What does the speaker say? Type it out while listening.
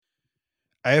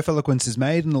AF Eloquence is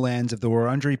made in the lands of the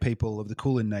Wurundjeri people of the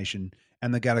Kulin Nation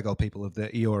and the Gadigal people of the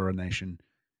Eora Nation.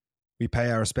 We pay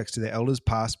our respects to their elders,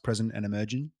 past, present, and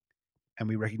emerging, and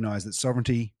we recognise that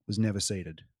sovereignty was never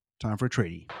ceded. Time for a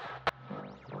treaty.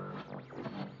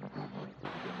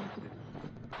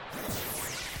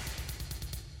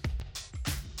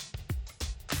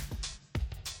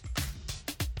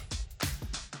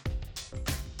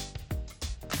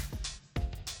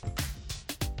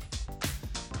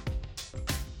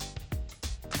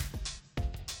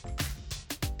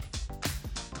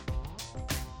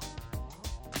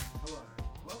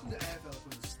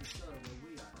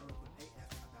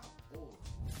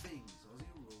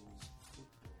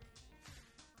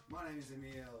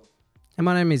 And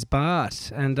my name is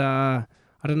Bart, and I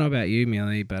don't know about you,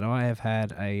 Millie, but I have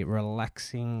had a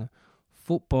relaxing,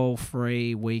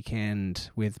 football-free weekend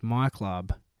with my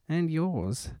club and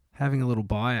yours, having a little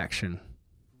buy action.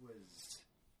 It was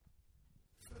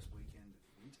first weekend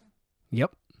of winter.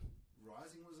 Yep.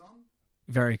 Rising was on.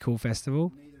 Very cool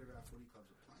festival. Neither of our footy clubs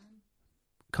were playing.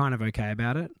 Kind of okay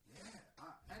about it. Yeah,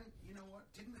 and you know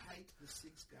what? Didn't hate the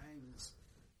 6 games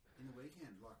in the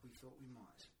weekend like we thought we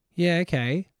might. Yeah,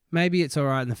 okay. Maybe it's all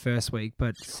right in the first week,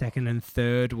 but second and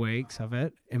third weeks of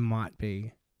it, it might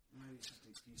be. Maybe it's just an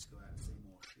excuse to go out and see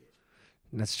more shit.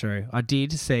 That's true. I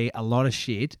did see a lot of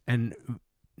shit, and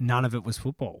none of it was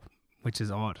football, which is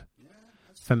odd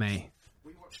for me.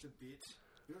 We watched a bit.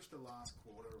 We watched the last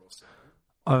quarter or so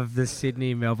Of the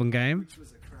Sydney-Melbourne game? which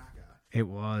was a cracker. It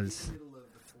was. In the middle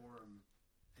of the forum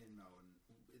in Melbourne,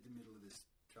 in the middle of this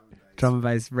Drum and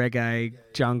bass reggae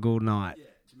jungle night. Yeah,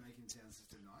 Jamaican Sound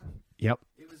System night. Yep.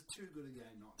 It was too good a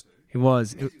game not to. It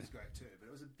was. It was great too, but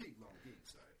it was a big long gig.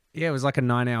 So Yeah, it was like a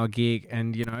 9-hour gig,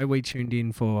 and, you know, we tuned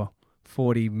in for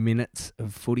 40 minutes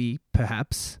of footy,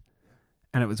 perhaps,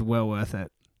 and it was well worth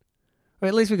it. Well,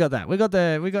 at least we got that. We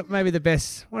got maybe the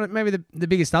best, maybe the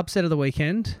biggest upset of the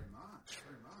weekend.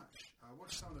 very much. I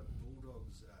watched some of the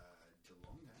Bulldogs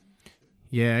Geelong game.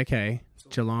 Yeah, okay.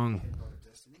 Geelong. Headbutt of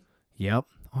Destiny. Yep.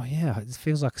 Oh, yeah. It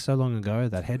feels like so long ago,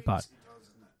 that headbutt.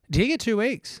 Did he get 2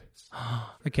 weeks?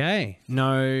 Okay.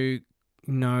 No.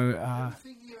 I'm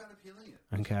thinking about appealing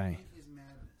it. Okay. I think it's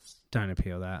madness. Don't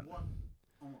appeal that. On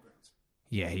what grounds?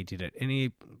 Yeah, he did it. And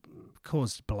he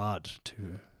caused blood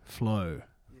to flow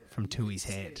from Tui's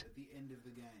head. At the end of the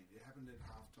game, it happened at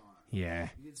halftime. Yeah.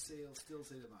 You could still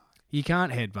see the mark. You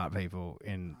can't headbutt people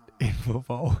in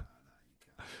football.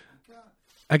 You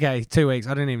can't. Okay, 2 weeks.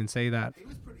 I didn't even see that. He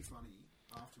was pretty funny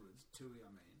afterwards, Tui, I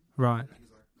mean. Right. He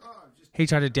was like, oh, just... He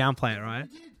tried to downplay it, right?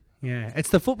 He did. Yeah. It's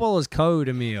the footballer's code,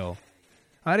 Emil.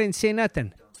 I didn't see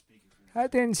nothing. I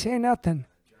didn't see nothing.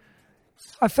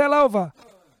 I fell over.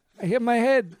 I hit my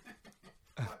head.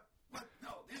 What? No,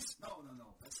 this? No.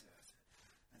 That's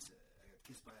I got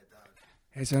kissed by a dog.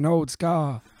 It's an old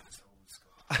scar. It's an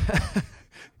old scar.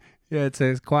 Yeah,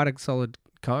 it's quite a solid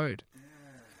code.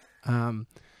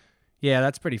 Yeah,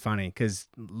 that's pretty funny because,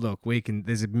 look,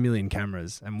 there's a million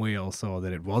cameras and we all saw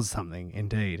that it was something,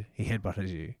 indeed. He headbutted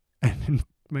you and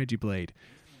made you bleed.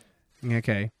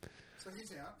 Okay. So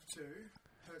he's out for 2.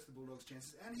 Hurts the Bulldogs'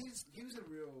 chances. And he was a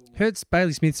real... Hurts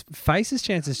Bailey Smith's face's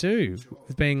chances too,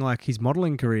 as being like his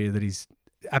modelling career that he's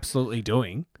absolutely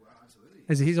doing. Well, absolutely.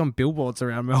 As he's on billboards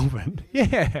around Melbourne.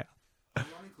 Yeah.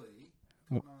 Ironically,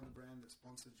 Cotton On, the brand that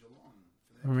sponsored Geelong.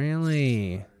 For their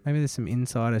Really? Maybe there's some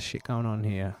insider shit going on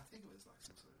here. I think it was like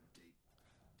some sort of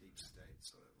deep state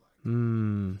sort of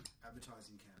like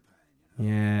advertising campaign. You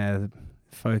know? Yeah, the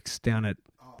folks down at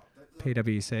Oh,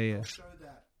 PwC. they'll show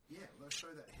that. Yeah, they'll show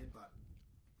that headbutt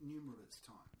numerous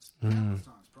times, countless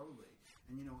times probably.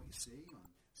 And you know what you see on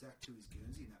Zach Tui's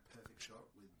Guernsey in that perfect shot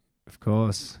with Of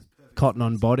course. his perfect Cotton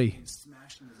On face body. and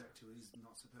smashing Zach Tui's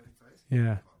not so perfect face.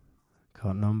 Yeah.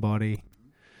 Cotton On body.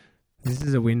 This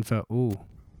is a win for... Ooh,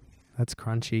 that's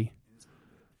crunchy.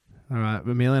 All right,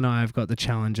 Emil and I have got the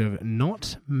challenge of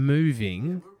not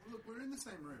moving. We're in the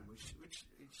same room, which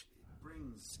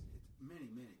brings many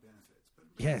benefits, but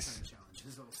it brings Yes. some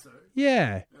challenges also.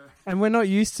 Yeah. And we're not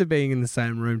used to being in the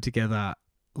same room together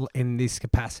in this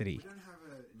capacity. We don't have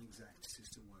an exact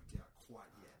system worked out quite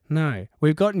yet. No.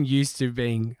 We've gotten used to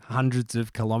being hundreds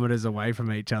of kilometres away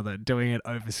from each other, doing it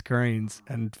over screens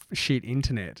and shit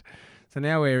internet. So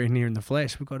now we're in here in the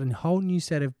flesh. We've got a whole new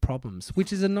set of problems,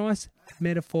 which is a nice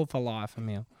metaphor for life,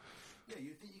 Emil. Yeah,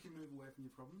 you think you can move away from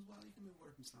your problems? Well, you can move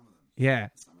away from some of them. Yeah.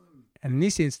 Some of them... And in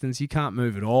this instance, you can't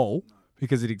move at all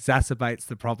because it exacerbates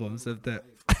the problems of the...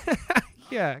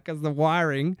 Yeah, because the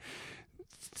wiring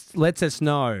lets us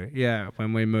know,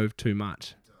 when we move too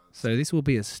much. So this will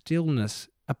be a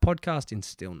podcast in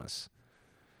stillness,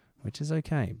 which is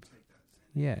okay.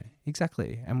 Yeah,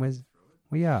 exactly. And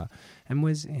We are. And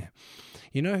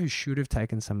you know who should have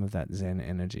taken some of that Zen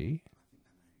energy?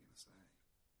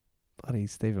 Bloody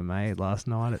Stephen May last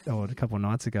night, or a couple of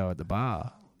nights ago at the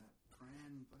bar.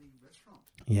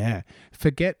 Yeah.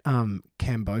 Forget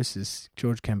Kambosos,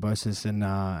 George Kambosos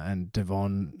and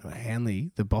Devon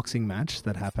Hanley, the boxing match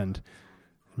that happened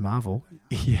in Marvel.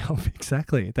 Yeah,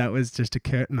 exactly. That was just a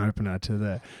curtain opener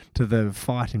to the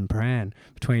fight in Pran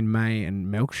between May and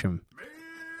Melksham.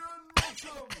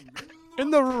 In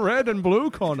the red and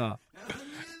blue corner.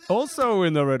 Also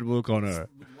in the red and blue corner.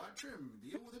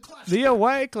 The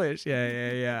away clash.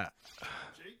 Yeah.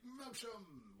 Jake Melksham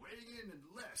weighing in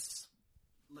less.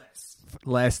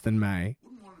 Less than May.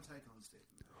 Wouldn't want to take on Stephen.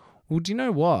 Well, do you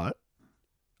know what?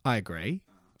 I agree,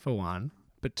 for one.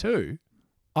 But two,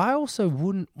 I also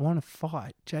wouldn't want to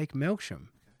fight Jake Melksham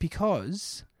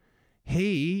because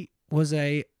he was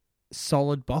a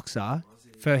solid boxer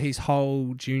for his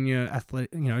whole junior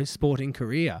sporting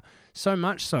career. So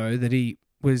much so that he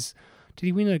was... Did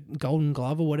he win a Golden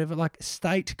Glove or whatever? Like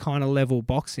state kind of level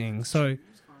boxing. So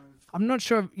I'm not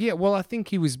sure. Yeah, well, I think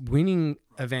he was winning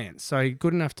events. So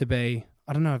good enough to be,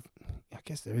 I don't know. I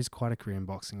guess there is quite a career in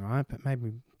boxing, right? But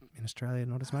maybe in Australia,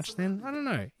 not as much then. I don't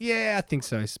know. Yeah, I think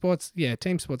so. Sports, yeah,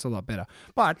 team sports a lot better.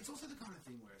 But It's also the kind of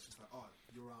thing where it's just like, oh,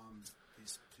 your arm is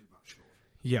too much short.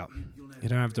 yeah, You'll never you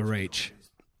don't have the reach.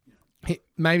 You know,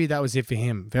 Maybe that was it for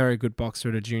him. Very good boxer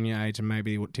at a junior age, and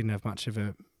maybe didn't have much of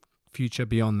a future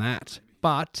beyond that.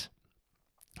 But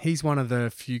he's one of the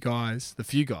few guys,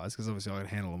 because obviously I can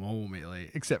handle them all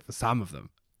immediately, except for some of them.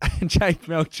 And Jake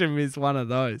Melksham is one of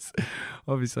those.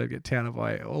 Obviously, I get towned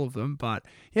by all of them, but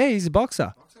yeah, he's a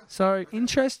boxer. So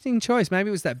interesting choice. Maybe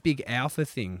it was that big alpha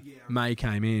thing. May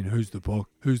came in. Who's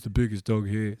the biggest dog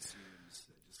here?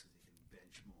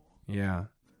 Yeah,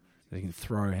 they can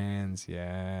throw hands.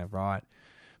 Yeah, right.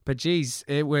 But geez,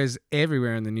 it was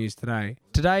everywhere in the news today.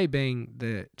 Today being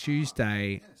the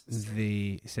Tuesday,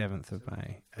 the 7th of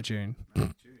May, June.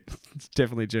 It's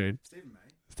definitely June.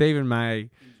 Stephen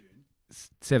May,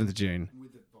 7th of June.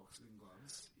 with the boxing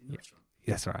gloves in the restaurant.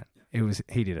 That's right. It was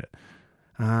he did it.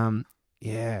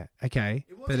 Yeah, okay.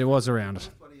 But it was around.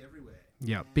 Bloody everywhere.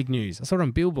 Yeah, big news. I saw it on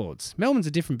billboards. Melbourne's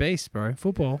a different beast, bro.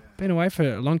 Football. Been away for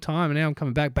a long time and now I'm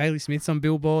coming back. Bailey Smith's on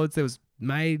billboards. There was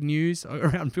made news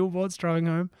around billboards driving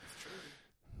home.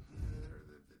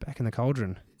 Back in the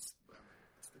cauldron. It's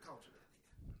the culture.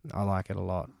 I like it a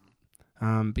lot.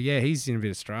 But yeah, he's in a bit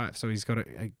of strife. So he's got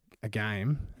a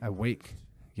game, a week.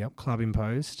 Yep, club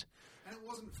imposed. And it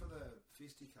wasn't for the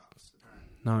fisticuffs,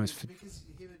 apparently. No, it's for Because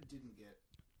he didn't get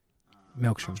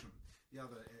Melksham. the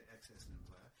other ex-Essendon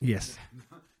player. Yes.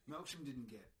 Melksham didn't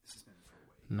get suspended for a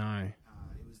week. No.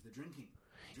 It was the drinking.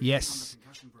 Yes. On the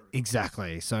concussion protocol.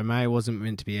 Exactly. So May wasn't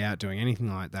meant to be out doing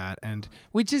anything like that, and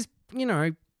which is,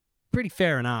 pretty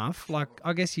fair enough. Like,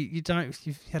 I guess you've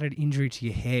had an injury to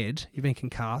your head, you've been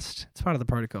concussed. It's part of the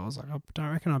protocols. Like, I don't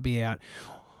reckon I'll be out.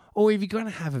 Or if you're going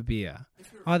to have a beer,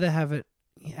 either have it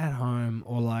at home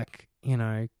or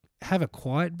have a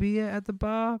quiet beer at the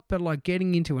bar. But like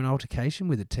getting into an altercation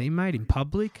with a teammate in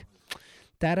public,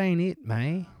 that ain't it,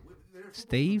 May.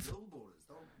 Steve.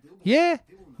 Yeah,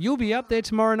 you'll be up there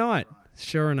tomorrow night.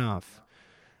 Sure enough.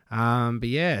 But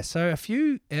yeah, so a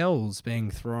few L's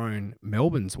being thrown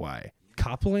Melbourne's way.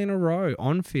 Couple in a row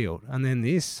on field, and then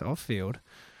this off field.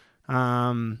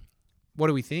 What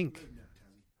do we think?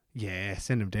 Yeah,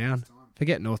 send them down.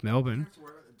 Forget North Melbourne. Don't have to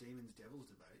worry about the Demons Devils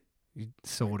debate. You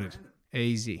sorted.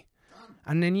 Easy.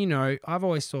 And then, I've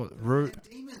always thought root.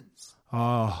 Demons.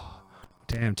 Oh,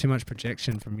 damn, too much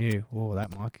projection from you. Oh,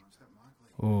 that mic.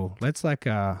 Oh, let's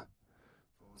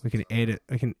we can edit.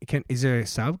 Is there a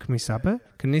sub? Can we sub it?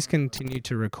 Can this continue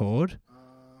to record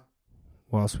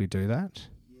whilst we do that?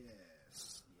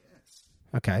 Yes.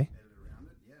 Okay. Edit around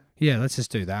it, yeah. Yeah, let's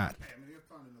just do that. Okay, I'm going to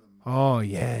find another mic. Oh,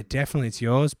 yeah, definitely. It's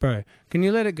yours, bro. Can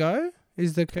you let it go?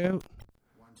 Is the curl? 1,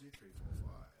 2, 3,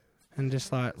 4, 5. And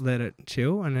just let it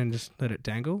chill and then just let it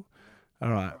dangle? All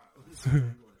right.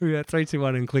 Yeah, 3, 2,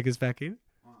 1 and click us back in.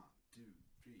 1, 2,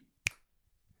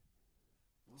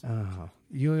 3. Oh,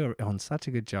 you're on such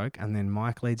a good joke. And then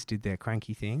Mike Leeds did their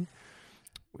cranky thing.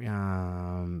 The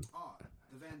Van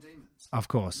Demons. Of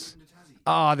course. Moving to Tassie.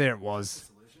 Oh, there it was.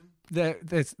 Solution.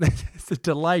 There's a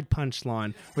delayed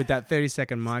punchline with that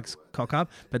 30-second Mike's cock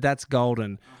up, but that's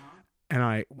golden.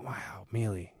 And wow,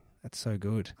 Mealy, that's so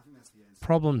good. I think that's the answer.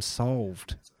 Problem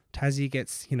solved. Tassie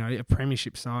gets, a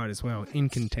premiership side as well, in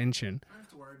contention. I don't have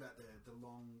to worry about the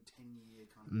long 10-year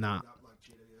kind of Nah. build up like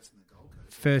GWS and the Gold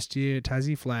Coast. First year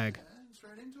Tassie flag Yeah,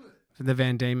 straight into it. for the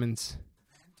Van Demons.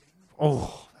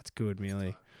 Oh, that's good,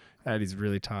 Mealy. That is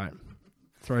really tight.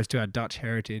 Throws to our Dutch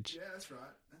heritage. Yeah, that's right.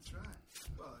 That's right.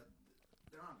 But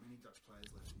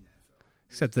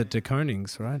Except the De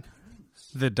Konings, right?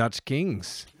 The Dutch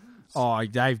Kings. Oh,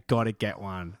 they've got to get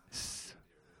one.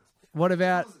 What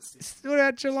about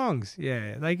Geelongs?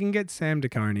 Yeah, they can get Sam De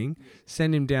Koning,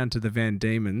 send him down to the Van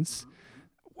Diemen's.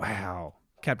 Wow.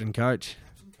 Captain Coach.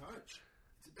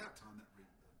 It's about time that we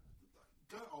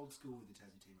go old school with the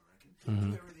Tassie team, I reckon.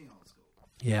 Do everything old school.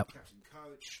 Yep. Captain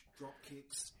Coach, drop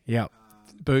kicks. Yep.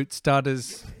 Boot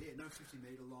studders. Yeah, no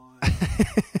 50-metre line.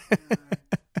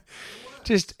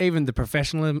 Just even the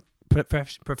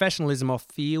professionalism off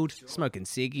field, smoking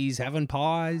ciggies, having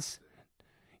pies.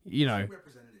 You know,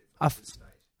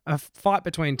 a fight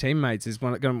between teammates is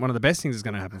one of the best things that's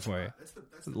going to happen for you.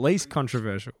 Least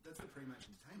controversial. That's the pre-match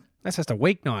entertainment. That's just a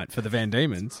weeknight for the Van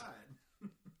Diemen's.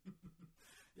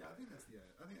 Yeah, I think that's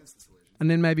the solution. And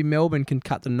then maybe Melbourne can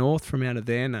cut the North from out of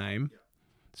their name.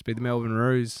 Just be the Melbourne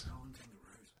Roos.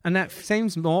 And that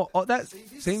seems more. Oh, that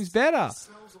seems better.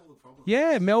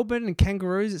 Yeah, Melbourne and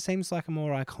Kangaroos. It seems like a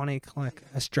more iconic, like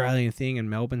Australian thing. And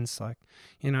Melbourne's like,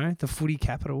 you know, the footy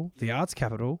capital, the arts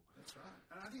capital. That's right.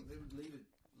 And I think they would leave a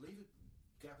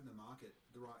gap in the market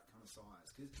the right kind of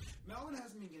size because Melbourne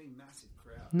hasn't been getting massive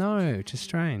crowds. No, which is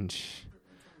strange.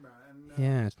 And,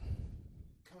 Yeah.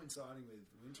 coinciding with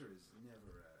winter is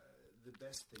never the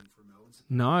best thing for Melbourne.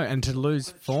 No, and to lose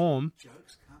form.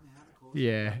 Jokes come out, of course.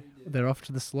 Yeah, they're off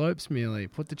to the slopes merely.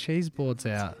 Put the cheese boards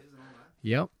out. And all that.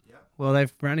 Yep. Well,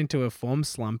 they've run into a form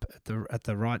slump at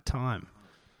the right time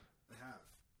They have.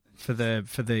 for the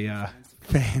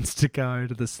fans to go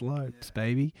to the slopes,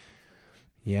 baby.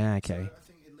 Yeah. Okay. So I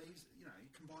think it leaves, you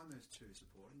combine those two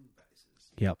supporting bases.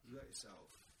 Yep. You got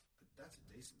yourself, that's a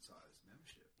decent sized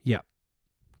membership. Yep.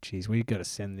 Jeez, we've got to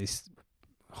send this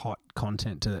hot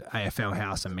content to AFL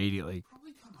House immediately.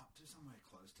 Probably come up to somewhere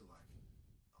close to like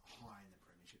high in the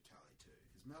premiership tally too,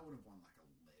 because Melbourne have won like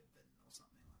 11 or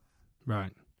something like that,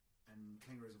 Right. and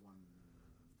Kangaroos have won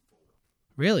 4.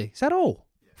 Really? Is that all?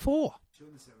 Yeah. 4. 2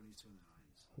 in the 70s, 2 in the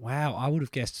 90s. Wow, I would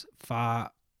have guessed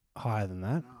far higher than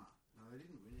that. No, they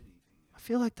didn't win anything. I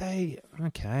feel like they.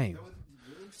 Okay. They were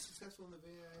really successful in the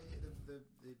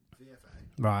VFA.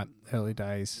 Right. Early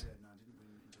days. Yeah, no, didn't win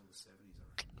until the 70s, I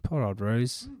reckon. Poor old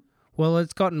Rose. Well,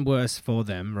 it's gotten worse for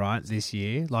them, right, this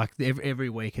year. Like, every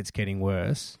week it's getting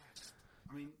worse.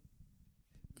 I mean,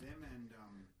 them and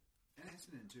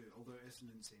Essendon too. Although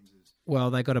Essendon seems as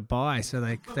Well, they got a bye, so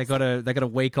they got a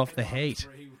week off the heat.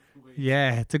 3 weeks.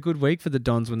 Yeah, it's a good week for the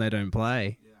Dons when they don't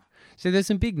play. Yeah. So there's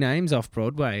some big names off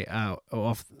Broadway,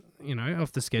 off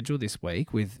the schedule this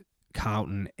week with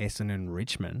Carlton, Essendon,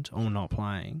 Richmond all not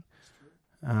playing.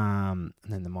 And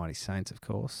then the Mighty Saints, of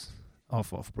course,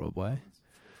 off Broadway.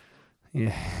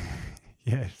 Yeah,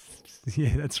 yes,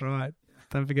 yeah, that's right.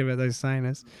 Don't forget about those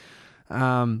Saints.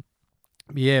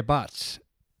 Yeah, but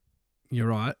you're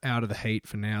right. Out of the heat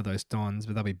for now, those Dons,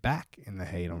 but they'll be back in the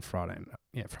heat on Friday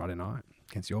night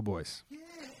against your boys. Yeah.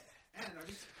 And I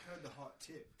just heard the hot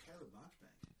tip. Caleb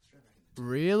Marchbank straight back in the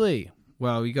Really?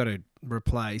 Well, you got to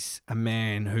replace a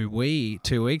man who we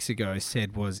 2 weeks ago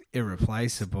said was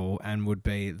irreplaceable and would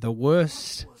be the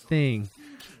worst thing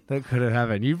that could have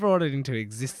happened. You brought it into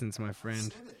existence, my friend. I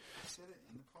said it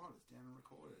in the pod. It's down and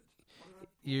recorded.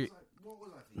 What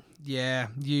was I thinking? Yeah,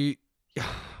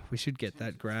 we should get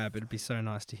that grab. It'd be so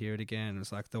nice to hear it again. It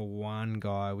was like the one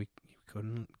guy we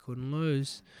couldn't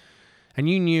lose. And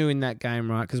you knew in that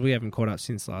game, right? Because we haven't caught up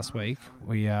since last week.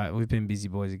 We've been busy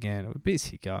boys again. We're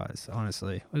busy guys,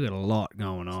 honestly. We've got a lot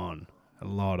going on.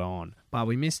 But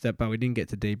we missed it, but we didn't get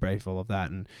to debrief all of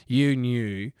that. And you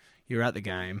knew you were at the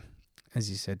game, as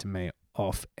you said to me,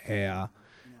 off air.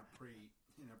 In our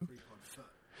pre-pod foot.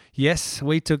 Yes,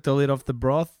 we took the lid off the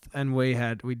broth and we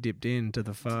dipped into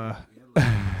the fur.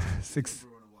 Six.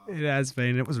 It has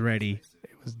been. It was ready.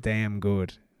 It was damn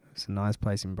good. It's a nice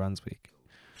place in Brunswick.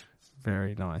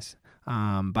 Very nice.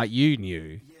 But you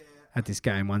knew at this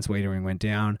game, once Wiedering went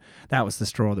down, that was the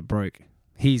straw that broke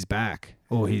his back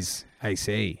or his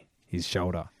AC, his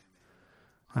shoulder.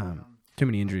 Too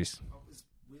many injuries. I was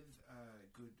with a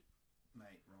good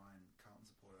mate, Ryan, Carlton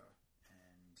supporter,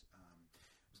 and I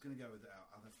was going to go with our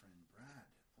other friend, Brad,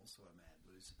 also a Mad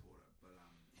Blues supporter, but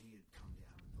he had come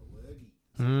down with the lurgy.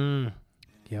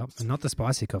 Yep, and not the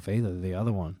spicy cough either, the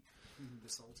other one. The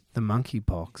salty. The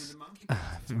monkeypox. The monkey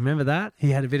Remember that? He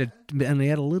had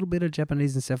a little bit of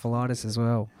Japanese encephalitis as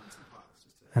well.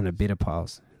 And a bit of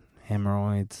pulse.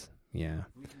 Hemorrhoids. Yeah.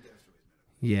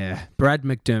 Yeah. Brad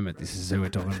McDermott, this is who we're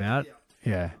talking about.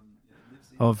 Yeah.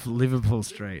 Of Liverpool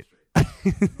Street.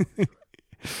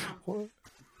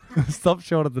 Stop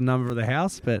short of the number of the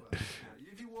house, but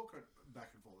If you walk back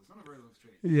and forth, it's not a very long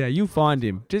street. yeah, you'll find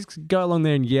him. Just go along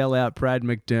there and yell out Brad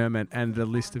McDermott and the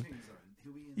list of...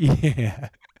 He'll be in Yeah.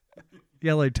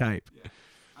 Yellow tape. Yeah.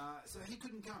 So he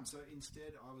couldn't come. So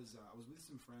instead, I was with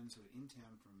some friends who were in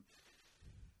town from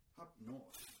up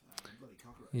north. Bloody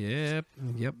cockroaches.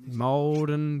 Yep. Mold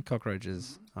and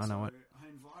cockroaches. I know it. I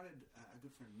invited a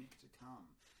good friend Nick to come,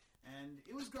 and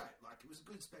it was great. Like, it was a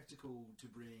good spectacle to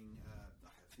bring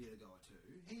like a theatre goer to.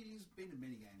 He's been to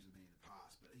many games with me in the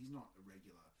past, but he's not a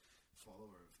regular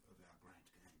follower of our great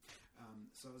game.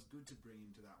 So it was good to bring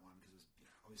him to that one because it was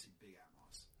obviously big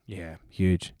Atmos. Yeah,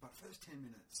 huge. But first 10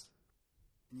 minutes,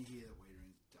 and you hear that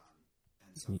Wiedering's done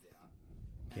and subbed out.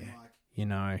 And Yeah. like, You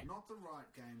know. not the right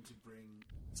game to bring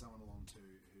someone along to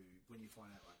who, when you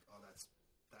find out, like, oh, that's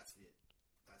it.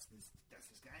 That's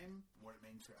this game, what it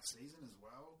means for our season as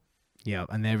well. Yeah,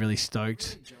 and they're really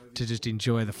stoked to just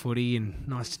enjoy the footy, and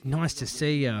nice to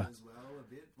see As well, a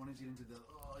bit. Wanted to get into the, the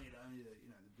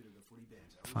bit of the footy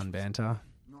banter. fun banter.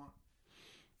 Not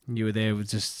You were there with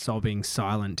just sobbing,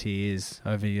 silent tears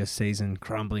over your season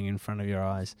crumbling in front of your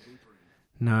eyes.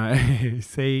 No,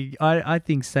 see, I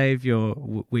think save your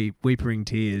weepering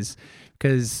tears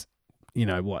because,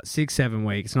 6, 7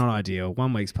 weeks, not ideal.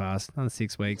 1 week's passed, another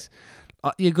 6 weeks.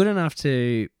 You're good enough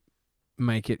to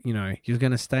make it, you're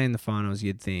going to stay in the finals,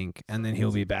 you'd think, and then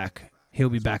he'll be back. He'll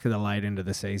be back at the late end of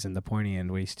the season, the pointy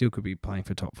end, where he still could be playing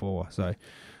for top 4. So,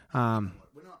 we're not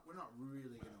really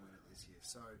going to win it this year.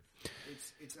 So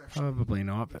it's actually probably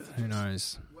not, but who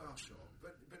knows? well, sure,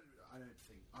 but I don't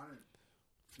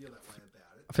feel that way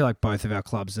about it. I feel like both of our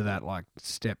clubs are that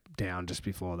step down just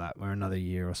before that. We're another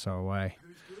year or so away.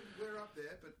 Who's good? We're up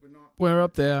there, but we're not. We're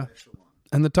up there. Echelon.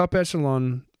 And the top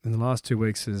echelon in the last 2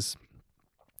 weeks has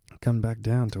come back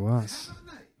down to us. Haven't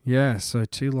they? Yeah, so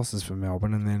 2 losses for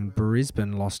Melbourne, and then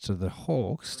Brisbane lost to the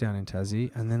Hawks down in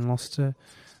Tassie, and then lost to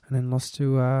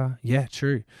yeah,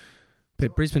 true.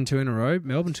 But Brisbane 2 in a row,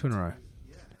 Melbourne 2 in a row.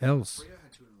 Els. Freo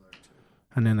had 2 in a row too.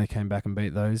 And then they came back and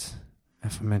beat those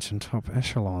aforementioned top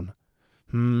echelon.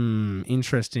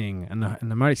 Interesting. And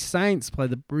the Mighty Saints play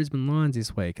the Brisbane Lions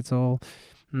this week. It's all,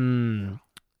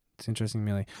 it's interesting,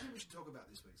 Millie. I think we should talk about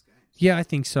this week's games. Yeah, I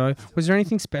think so. Was there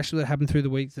anything special that happened through the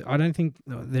week? I don't think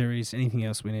there is anything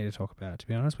else we need to talk about, to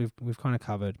be honest. We've kind of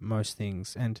covered most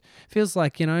things. And it feels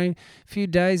like, a few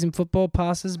days in football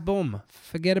passes, boom,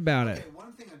 forget about it. Okay,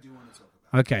 one thing I do want to talk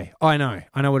about. Okay, I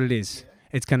know what it is.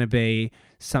 It's going to be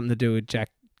something to do with Jack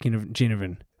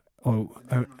Ginnivan.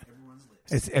 Everyone's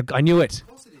lips. I knew it. Of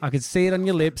course it is. I could see it on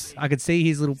your lips. I could see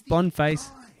his little blonde face.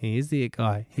 He is the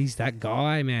guy. He's that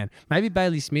guy, man. Maybe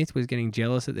Bailey Smith was getting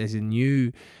jealous that there's a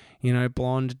new,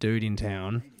 blonde dude in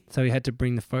town. So he had to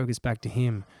bring the focus back to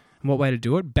him. And what way to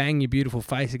do it? Bang your beautiful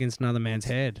face against another man's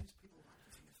head.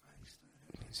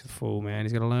 He's a fool, man.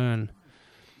 He's got to learn.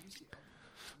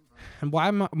 And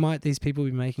why might these people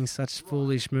be making such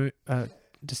foolish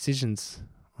decisions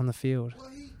on the field? Well,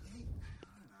 he I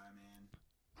don't know, man.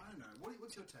 I don't know.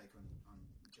 What's your take on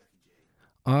Jackie G?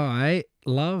 I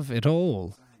love it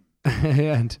all. Same.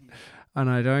 and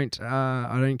I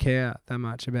don't care that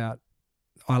much about.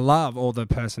 I love all the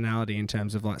personality in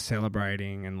terms of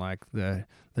celebrating and the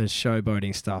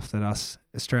showboating stuff that us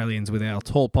Australians with our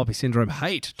tall poppy syndrome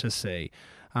hate to see,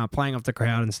 playing off the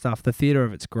crowd and stuff. The theatre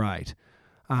of it's great.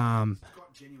 Got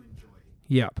genuine joy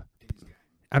Yep, in his game.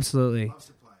 absolutely. Loves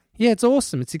to play. Yeah, it's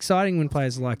awesome. It's exciting when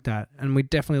players are like that, and we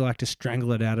definitely like to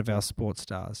strangle it out of our sports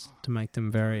stars to make them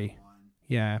very,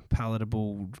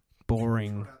 palatable,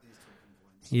 boring. About these talking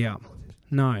points. Yeah.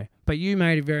 No, but you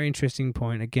made a very interesting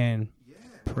point again, Yeah.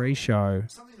 pre-show.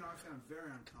 Something that I found very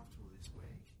uncomfortable this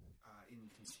week in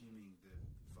consuming the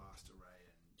vast array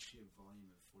and sheer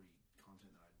volume of footy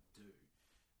content that I do.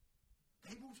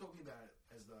 People talking about it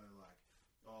as though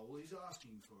he's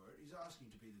asking for it. He's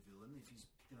asking to be the villain if he's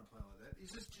going to play like that.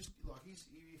 Is this just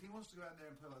if he wants to go out there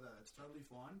and play like that, that's totally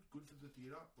fine. Good for the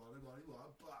theatre, blah, blah,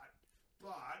 blah, blah.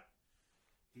 But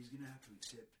he's going to have to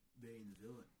accept being the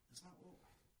villain. It's like,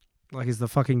 Like he's the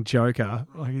fucking Joker.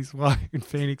 Like he's fucking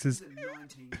Phoenix he's is. a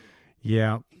 19-year-old.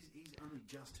 Yeah, He's only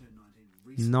just turned 19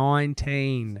 recently.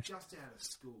 19. Just out of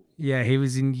school. Yeah, he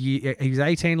was he was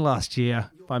 18 last year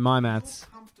by my maths.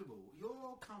 You're comfortable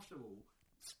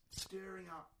stirring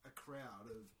up a crowd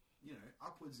of,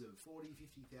 upwards of 40,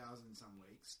 50,000 some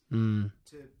weeks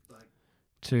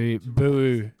To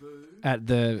boo boo at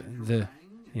the harangue and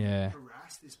yeah.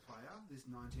 harass this player, this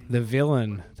 19. the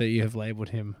villain that you have labelled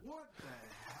him. What the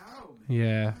hell, man?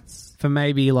 Yeah, That's for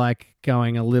maybe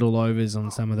going a little overs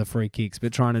on some of the free kicks,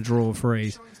 but trying to draw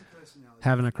frees, showing some personality.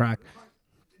 having a crack.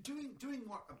 Doing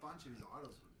what a bunch of his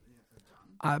idols have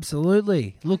done.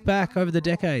 Absolutely. Look back over the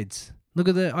decades. Look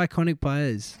at the iconic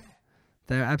players.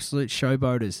 They're absolute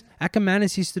showboaters.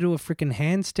 Ackermanis used to do a freaking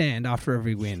handstand after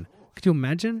every win. Could you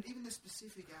imagine? Even the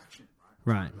specific action,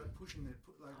 Right. Like pushing the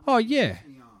Oh, yeah.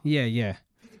 Young. Yeah.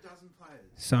 Pick a dozen players.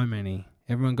 So many.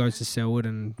 Everyone goes to Selwood,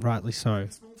 and rightly so.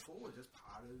 Small forward,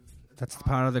 That's the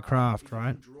part of the craft,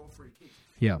 right? Draw free kicks.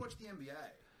 Yeah. You watch the NBA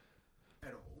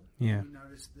at all, Yeah. you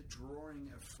notice that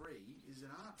drawing a free is an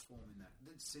art form in that.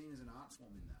 That's seen as an art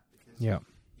form in that because Yeah.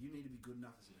 you need to be good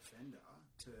enough as a defender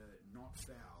to not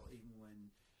foul even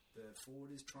when the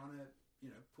forward is trying to,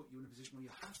 put you in a position where you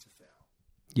have to foul.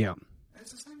 Yeah. And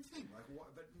it's the same thing. Like,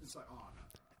 what? But it's like, oh no.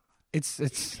 It's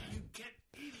If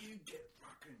you get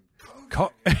fucking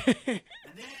Co- COVID, and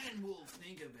then we'll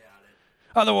think about it.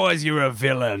 Otherwise, you're a If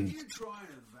villain. you try and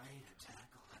evade a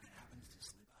tackle and it happens to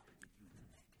slip up and hit you in the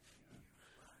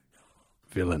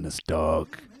neck, Villainous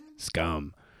dog.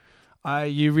 Scum.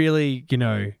 You really,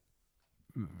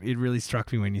 it really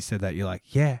struck me when you said that. You're like,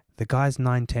 yeah, the guy's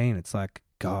 19. It's like,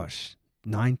 gosh,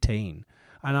 19.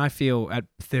 And I feel at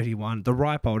 31, the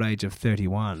ripe old age of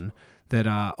 31, that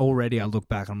already I look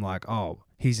back and I'm like, oh,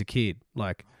 he's a kid.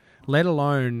 Like, let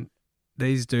alone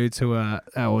these dudes who are,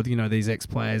 or, these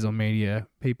ex-players or media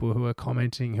people who are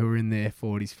commenting who are in their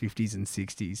 40s, 50s and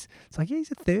 60s. It's like, yeah,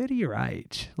 he's a 30-year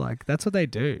age. Like, that's what they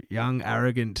do. Young,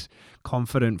 arrogant,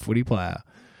 confident footy player.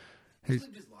 he's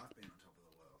lived his life being on top of the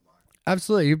world. Like,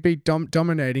 Absolutely. He'd be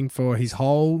dominating for his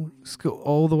whole school,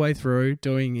 all the way through,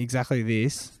 doing exactly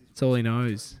this. That's all he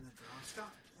knows. in the draft, start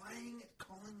playing at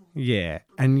Collingwood. Yeah.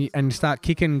 And you start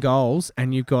kicking goals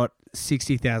and you've got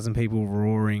 60,000 people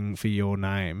roaring for your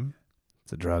name.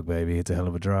 It's a drug, baby. It's a hell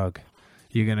of a drug.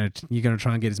 You're gonna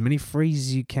try and get as many frees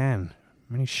as you can,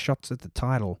 many shots at the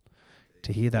title,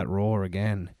 to hear that roar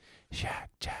again. Jack.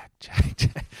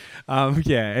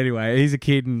 Yeah. Anyway, he's a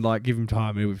kid and give him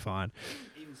time, he'll be fine.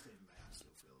 Even Stephen Bayard still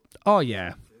feels Oh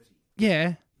yeah, 30. yeah.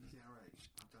 He's our age.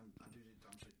 I do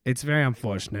dumb shit. It's very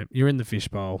unfortunate. You're in the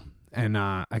fishbowl, and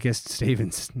I guess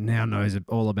Stevens now knows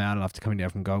all about it after coming down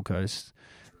from Gold Coast.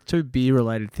 2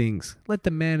 beer-related things. Let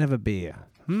the man have a beer.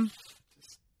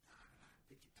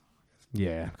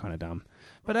 Yeah, kind of dumb.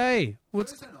 But hey,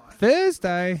 what's Thursday night.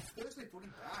 Thursday? Thursday footy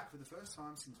back for the first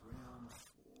time since round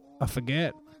 4. I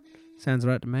forget. Maybe Sounds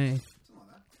right to me. something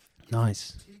like that.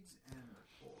 Nice. Tiggs and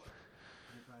Port.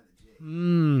 They play the G.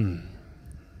 And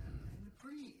A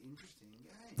pretty interesting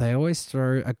game. they always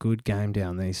throw a good game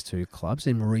down these two clubs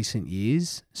in recent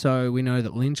years. So we know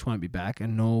that Lynch won't be back,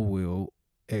 and nor will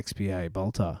XPA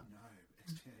Bolter. No,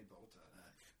 XPA Bolter.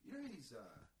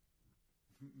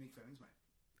 He's Mick Fanning's mate.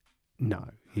 No,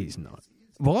 he's not. He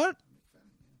is. What?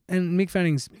 And Mick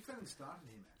Fanning's, Mick Fanning started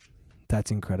him actually.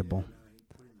 that's incredible. No, he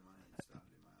put in the money and started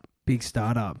him up. Big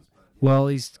startup. Well,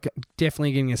 he's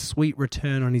definitely getting a sweet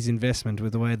return on his investment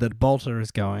with the way that Bolter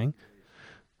is going.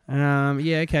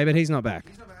 Yeah, okay, but he's not back.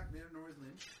 He's not back, neither nor is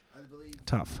Lynch. I believe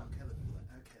Tough.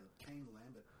 Kane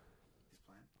Lambert is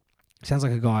playing. Sounds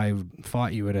like a guy who would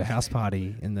fight you at a house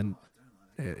party in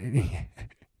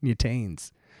your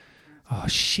teens. Oh,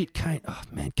 shit, Kane. Oh,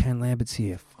 man, Kane Lambert's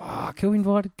here. Fuck, who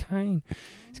invited Kane?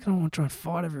 He's going to want to try and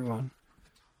fight everyone.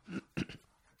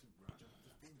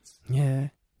 Yeah,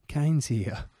 Kane's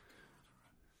here.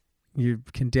 You're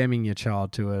condemning your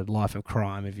child to a life of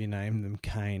crime if you name them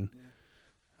Kane.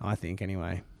 I think,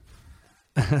 anyway.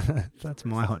 That's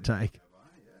my hot take.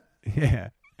 Yeah.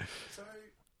 So,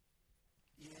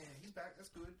 yeah, he's back. That's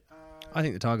good. I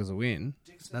think the Tigers will win.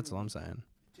 Dixon, That's all I'm saying.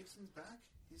 Dixon's back.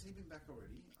 Has he been back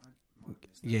already? I might have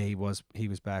missed that. Yeah, he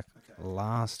was back Okay.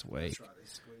 last week. That's right. They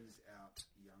squeezed out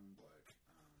young bloke.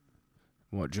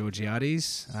 What,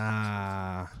 Georgiades? To fit.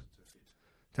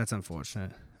 That's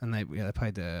unfortunate. And they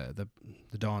played the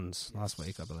Dons last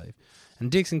week, I believe.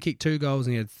 And Dixon kicked 2 goals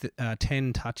and he had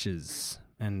 10 touches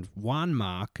and 1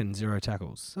 mark and 0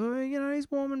 tackles. So, he's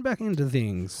warming back into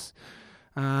things.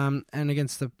 And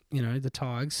against the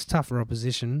Tigers, tougher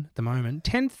opposition at the moment.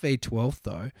 10th v 12th,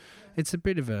 though. It's a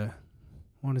bit of a...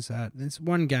 What is that? It's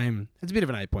one game. It's a bit of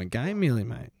an 8-point game, really,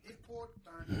 mate. If Port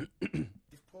don't,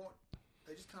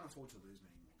 they just can't afford to lose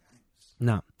many more games.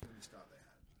 No. From the start they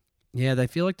had. Yeah, they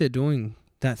feel like they're doing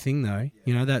that thing, though.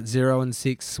 That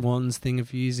 0-6 Swans thing a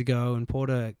few years ago, and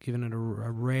Porter giving it a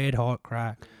red hot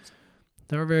crack.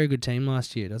 They were a very good team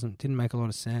last year. Didn't make a lot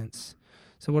of sense.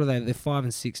 So what are they? They're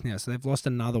 5-6 now. So they've lost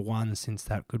another one since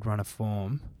that good run of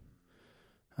form.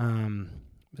 But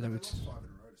they They were lost 5 in a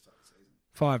row to start the season.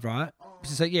 5, right? Oh,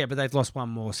 So yeah, but they've lost one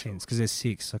more since because there's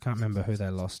 6. I can't remember who they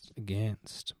lost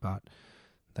against, but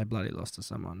they bloody lost to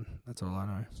someone. That's all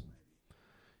I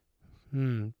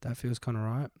know. That feels kind of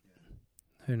right.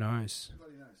 Who knows?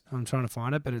 bloody knows. I'm trying to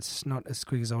find it, but it's not as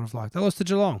quick as I would have liked. They lost to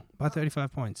Geelong by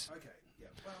 35 points Okay, yeah.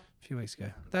 Well, a few weeks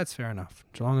ago. That's fair enough.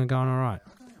 Geelong are going all right.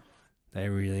 okay. They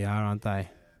really are, aren't they?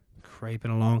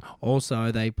 Creeping along.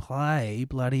 Also, they play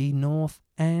bloody North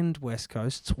and West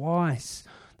Coast twice.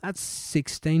 That's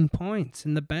 16 points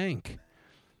in the bank.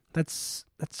 That's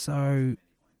so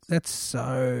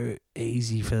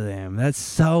easy for them. That's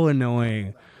so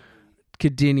annoying.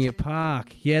 Cardinia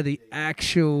Park. Yeah, the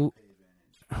actual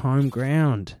home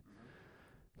ground.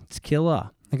 It's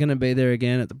killer. They're going to be there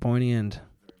again at the pointy end.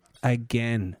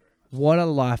 Again. What a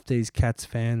life these Cats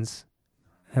fans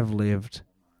have lived.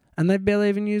 And they barely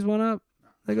even used one up.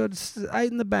 They got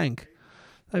 8 in the bank.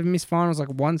 They've missed finals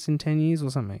like once in 10 years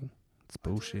or something. It's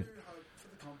bullshit.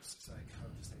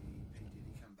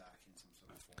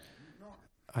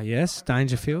 Oh, yes,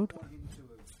 Dangerfield.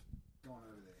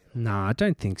 No, I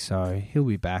don't think so. He'll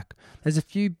be back. There's a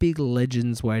few big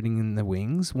legends waiting in the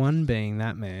wings. One being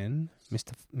that man,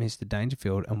 Mr.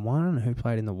 Dangerfield, and one who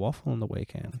played in the Waffle on the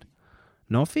weekend.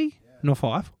 Noffy? Not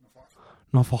five?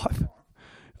 Not five?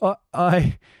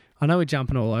 I know we're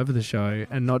jumping all over the show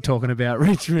and not talking about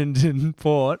Richmond and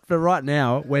Port, but right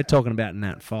now we're talking about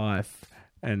Nat 5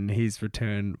 and his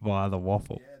return via the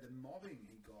Waffle.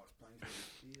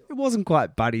 It wasn't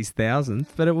quite Buddy's 1000th,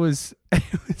 but it was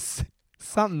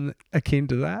something akin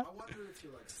to that. I wonder if you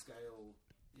scale,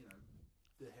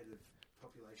 the head of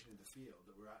population of the field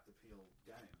that were at the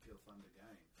Peel Thunder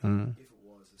game, if it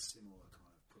was a similar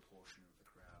kind of proportion of the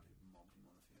crowd who mobbed him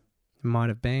on the field. It might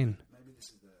have been. Maybe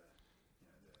this is the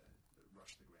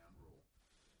rush the ground rule.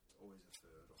 It's always a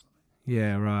third or something.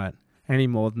 Yeah, right. Any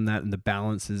more than that and the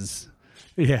balance is,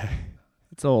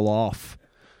 it's all off.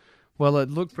 Well, it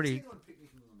looked pretty...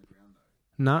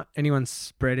 No, anyone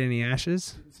spread any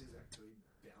ashes?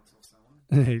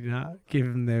 No, give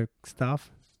them their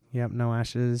stuff. Yep, no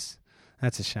ashes.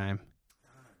 That's a shame.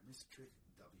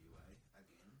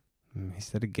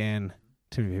 Missed it again.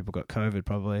 Too many people got COVID,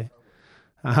 probably.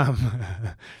 But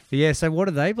yeah, so what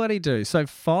do they bloody do? So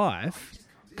 5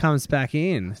 comes back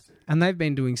in, and they've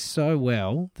been doing so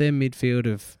well. Their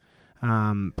midfield of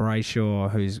Brayshaw,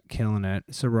 who's killing it.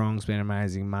 Sarong's been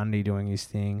amazing. Mundy doing his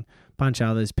thing. Bunch of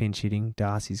others pinch hitting.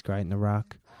 Darcy's great in the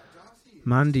ruck.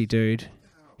 Mundy, dude,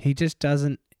 he just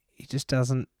doesn't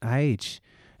age.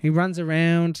 He runs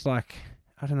around like,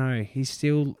 I don't know, he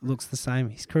still looks the same.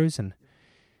 He's cruising.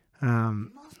 I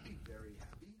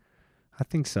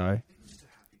think so.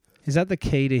 Is that the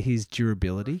key to his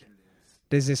durability?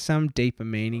 There's some deeper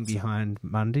meaning behind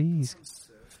Mundy.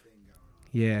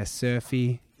 Yeah,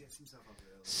 surfy,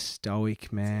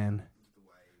 stoic man.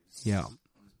 Yeah.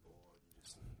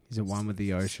 He's at one with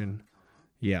the ocean.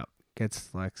 Yeah. Gets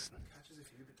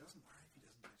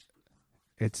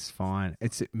it's fine.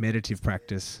 It's meditative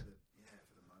practice.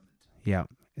 Yeah.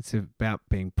 It's about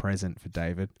being present for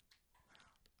David.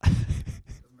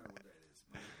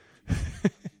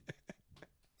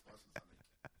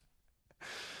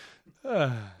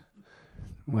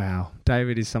 Wow.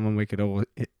 David is someone we could all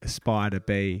aspire to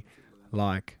be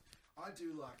like. I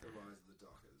do like the rise of the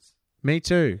Dockers. Me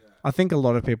too. I think a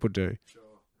lot of people do. Sure.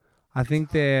 I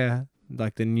think they're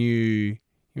like the new...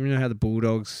 You know how the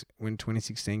Bulldogs, when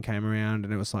 2016 came around,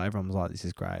 and it was like, everyone was like, this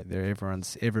is great. They're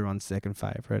everyone's second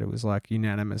favourite. It was like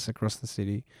unanimous across the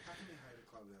city. How can you hate a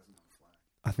club that hasn't got a flag?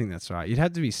 I think that's right. You'd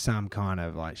have to be some kind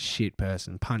of like shit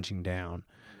person punching down.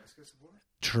 West Coast supporter?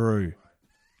 True.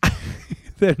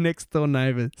 They're next door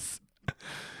neighbours.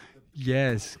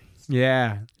 Yes.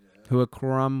 Yeah. Who are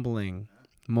crumbling.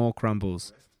 More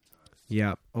crumbles.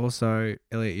 Yep. Also,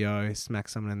 Elliot Yeo smacked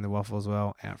someone in the Waffle as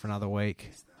well. Out for another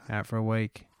week. Out for a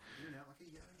week.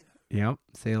 Yep.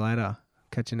 See you later.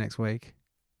 Catch you next week.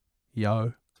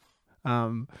 Yo.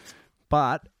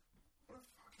 But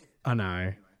I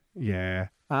know. Yeah.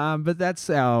 But that's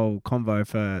our convo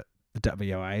for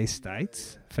the WA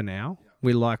states for now.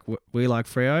 We like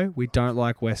Freo. We don't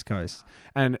like West Coast.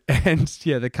 And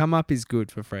yeah, the come up is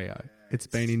good for Freo. It's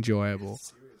been enjoyable.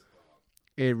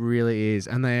 It really is.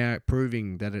 And they are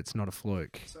proving that it's not a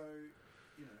fluke.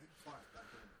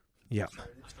 Yep.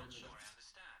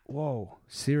 Whoa.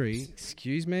 Siri,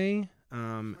 excuse me. I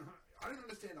don't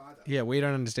understand either. Yeah, we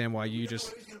don't understand why you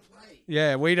just...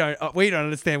 Yeah, we don't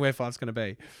understand where 5's going to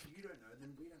be. If you don't know,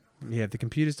 then we don't know. Yeah, the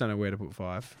computers don't know where to put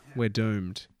 5. We're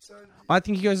doomed. I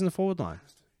think he goes in the forward line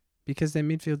because their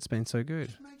midfield's been so good.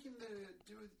 Just make him do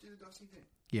the Dossie thing.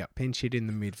 Yeah, pinch hit in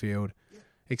the midfield. Yeah.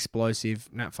 Explosive.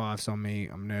 Nat 5's on me.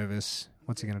 I'm nervous.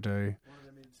 What's he going to do? One of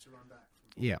them needs to run back.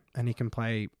 Yeah, and he can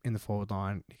play in the forward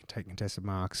line. He can take contested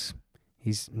marks.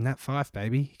 He's Nat 5,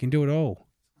 baby. He can do it all.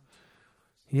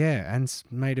 Yeah, and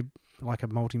made a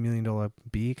multi-million-dollar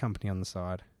beer company on the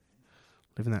side.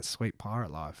 Living that sweet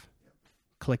pirate life.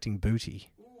 Collecting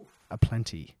booty.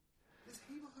 Aplenty. Is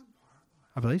he behind Pirate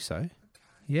Life? I believe so. Okay.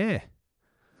 Yeah. There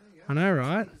you go. I know,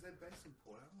 right? Because they're based in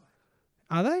Port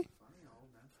Adelaide. Are they? Funny old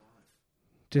Nat 5.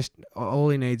 Just all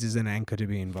he needs is an anchor to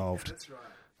be involved. Yeah, that's right.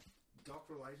 Doc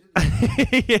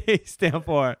related. Yeah, he's down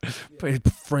for it.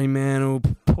 But Fremantle,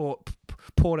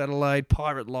 Port Adelaide,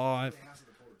 Pirate Live. House at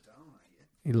the Port of Darwin, I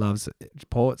hear. He loves it.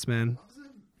 Ports, man. Loves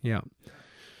him. Yeah.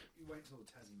 You wait till the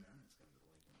Tassie Mariners come to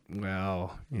the weekend.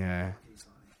 Well, yeah. Key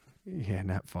signing. Yeah,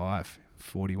 Nat 5,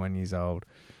 41 years old.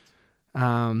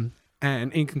 And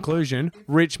in conclusion,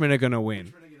 Richmond are going to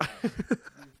win.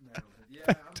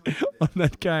 Yeah, On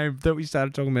that game that we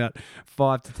started talking about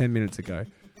 5 to 10 minutes ago.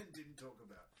 didn't talk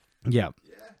about. Yeah.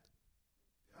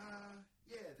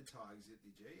 Yeah, the Tigers at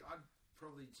the G. I'd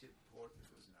probably tip Port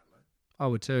if it was in Adelaide. I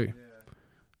would too. Yeah,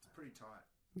 it's pretty tight.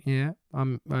 Yeah,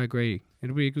 I agree.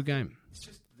 It'll be a good game. It's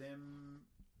just them,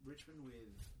 Richmond with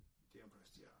Dion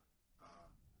Prestia are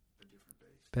a different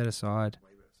beast. Better side.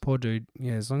 Way better. Poor dude.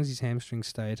 Yeah, as long as his hamstrings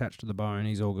stay attached to the bone,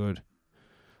 he's all good.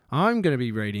 I'm going to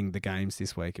be reading the games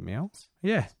this week, Emil.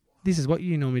 Yeah, this is what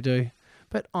you normally do.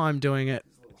 But I'm doing it.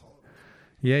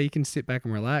 Yeah, you can sit back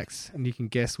and relax, and you can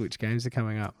guess which games are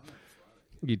coming up.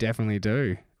 You definitely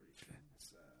do.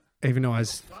 Even though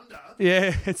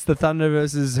yeah, it's the Thunder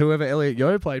versus whoever Elliot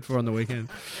Yeo played for on the weekend.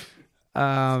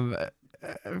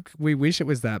 We wish it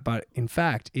was that, but in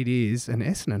fact, it is an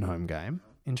Essendon home game.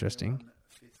 Interesting.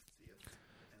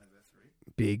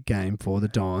 Big game for the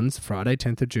Dons, Friday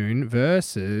 10th of June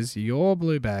versus your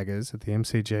Blue Baggers at the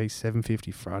MCG,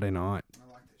 7:50 Friday night.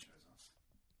 I like their choice.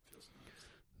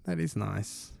 That is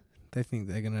nice. They think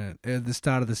they're going to... At the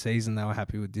start of the season, they were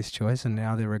happy with this choice, and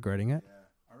now they're regretting it. Yeah,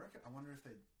 I wonder if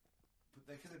they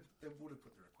would have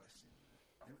put the request in.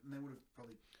 And they would have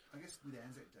probably, I guess with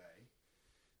Anzac Day,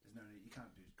 there's no need, you can't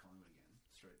do Collingwood again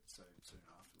straight so soon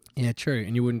afterwards. Yeah, true.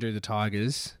 And you wouldn't do the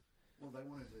Tigers. Well, they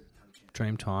wanted to have a chance.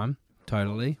 Dream time.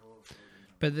 Totally.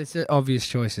 But the obvious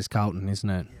choice is Carlton, isn't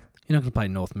it? You're not going to play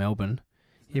North Melbourne.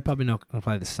 You're probably not going to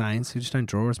play the Saints, who just don't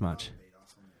draw as much.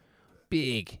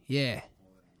 Big, yeah.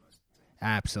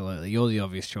 Absolutely. You're the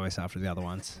obvious choice after the other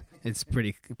ones. It's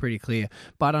pretty clear.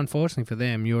 But unfortunately for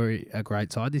them, you're a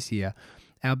great side this year,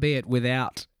 albeit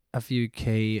without a few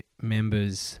key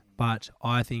members. But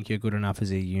I think you're good enough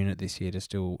as a unit this year to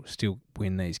still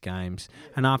win these games.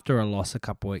 And after a loss a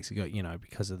couple of weeks ago,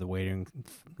 because of the Wiedering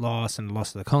loss and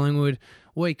loss of the Collingwood,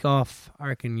 week off, I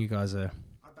reckon you guys are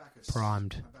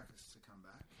primed. I back us to come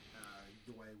back.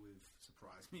 The way we've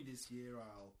surprised me this year,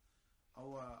 I'll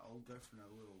go for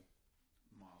another little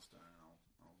milestone, and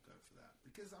I'll go for that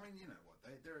because I mean, you know what,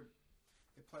 they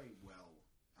play well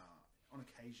on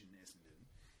occasion, Essendon,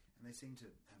 and they seem to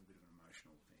have a bit of an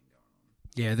emotional thing going on.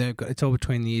 Yeah, it's all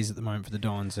between the ears at the moment for the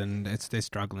Dons, and they're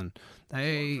struggling.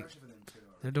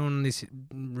 They're doing this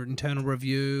internal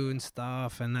review and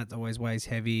stuff, and that always weighs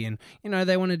heavy. And,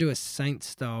 they want to do a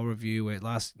Saints-style review where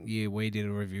last year we did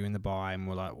a review in the bye, and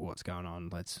we're like, what's going on?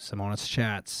 Let's some honest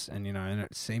chats, and, and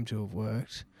it seemed to have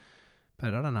worked.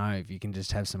 But I don't know if you can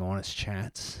just have some honest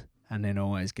chats and then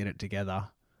always get it together.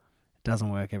 It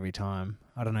doesn't work every time.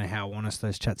 I don't know how honest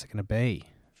those chats are going to be,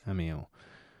 Emil.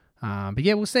 But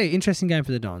yeah, we'll see. Interesting game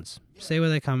for the Dons. Yeah. See what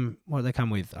they come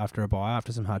with after a bye,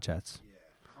 after some hard chats. Yeah,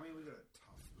 I mean we've got a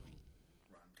tough little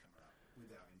run coming up with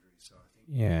our injuries, so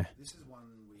I think this is one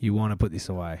you want to put this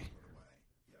away.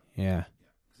 Yeah.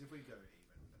 Because if we go even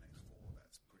the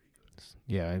next 4, that's pretty good.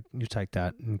 Yeah, you take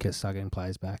that and get stuck in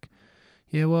players back.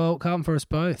 Yeah, well, Carlton for us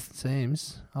both, it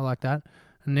seems. I like that.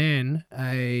 And then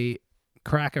a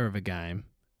cracker of a game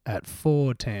at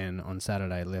 4:10 on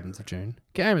Saturday, 11th of June.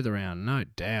 Game of the round, no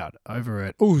doubt, over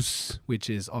at US, which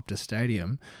is Optus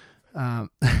Stadium.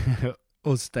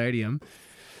 US Stadium.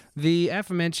 The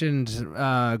aforementioned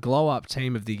glow-up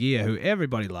team of the year, who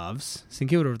everybody loves, St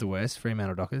Kilda of the West,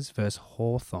 Fremantle Dockers, versus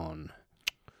Hawthorn.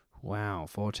 Wow,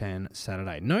 4:10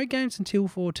 Saturday. No games until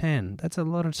 4:10. That's a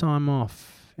lot of time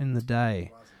off in the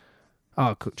day.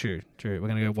 Oh, true. We're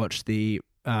going to go watch the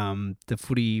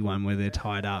footy one where they're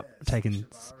tied up, taking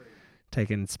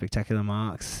spectacular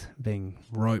marks, being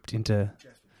roped into.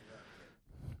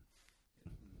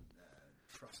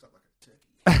 Trussed up like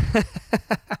a turkey.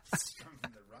 Strung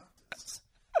from the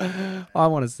rafters. I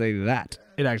want to see that.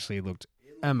 It actually looked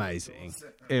amazing.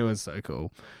 It was so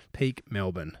cool. Peak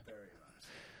Melbourne.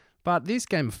 But this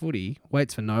game of footy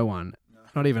waits for no one,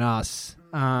 not even us.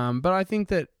 But I think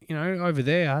that, over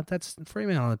there, that's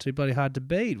Fremantle are too bloody hard to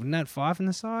beat. With Nat Fyfe on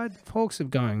the side, Hawks are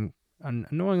going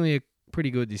annoyingly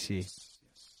pretty good this year.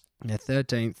 They're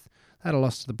 13th. They had a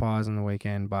loss to the Pies on the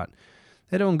weekend, but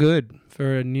they're doing good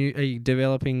for a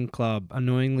developing club.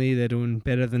 Annoyingly, they're doing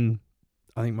better than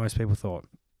I think most people thought.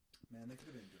 Man, they could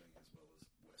have been doing as well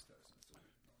as West Coast.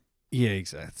 Yeah,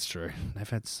 exactly. That's true. They've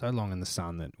had so long in the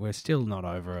sun that we're still not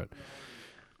over it.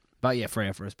 But yeah,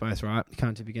 Freo for us both, right? You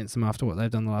can't tip against them after what they've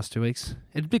done the last 2 weeks.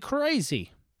 It'd be crazy.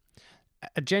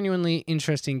 a genuinely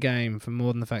interesting game for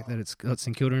more than the fact that it's got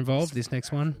St Kilda involved. This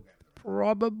next one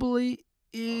probably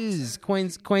is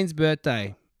Queen's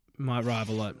birthday. Might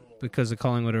rival it because the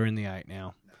Collingwood are in the 8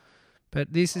 now.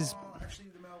 But this is... Actually,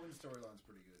 the Melbourne storyline's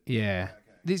pretty good. Yeah.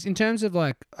 This, in terms of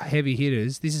like heavy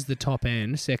hitters, this is the top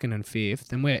end, 2nd and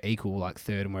 5th, and we're equal like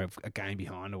 3rd and we're a game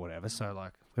behind or whatever. So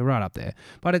like we're right up there.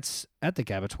 But it's at the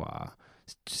Gabatoir,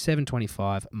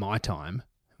 7:25 my time.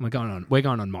 We're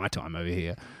going on my time over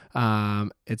here.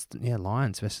 It's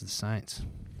Lions versus the Saints.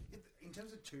 In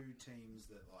terms of two teams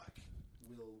that like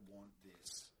will want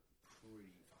this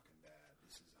pretty fucking bad,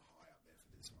 this is high up there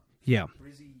for this one. Yeah.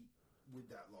 Brizzy with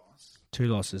that loss. 2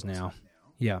 losses now.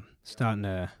 Yeah. Starting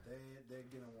to... They're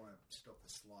going to want to stop the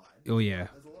slide. Oh, yeah.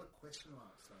 There's a lot of question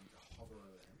marks starting to hover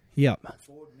over them. Yep.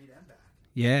 Forward, mid and back.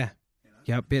 Yeah. You know?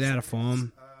 Yep. Bit out of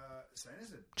form.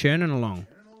 Saints are Churning along.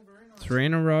 very nice. 3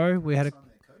 in a row. We had a... Some of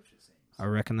their coach, it seems. I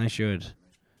reckon they should.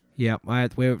 Yep.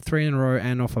 We're 3 in a row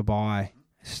and off a bye.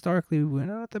 Historically, we're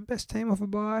not the best team off a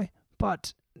bye,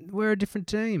 but we're a different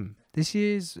team. This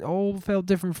year's all felt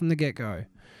different from the get-go.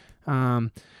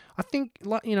 I think,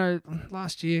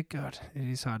 last year, God, it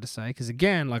is hard to say because,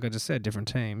 again, like I just said, different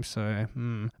teams. So,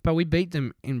 but we beat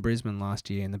them in Brisbane last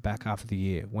year in the back half of the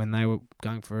year when they were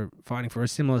fighting for a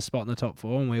similar spot in the top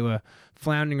 4, and we were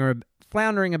floundering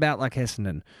about like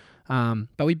Essendon.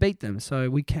 But we beat them, so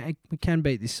we can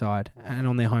beat this side and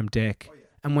on their home deck,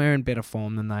 and we're in better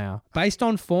form than they are. Based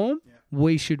on form,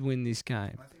 we should win this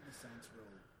game. I think the Saints will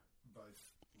both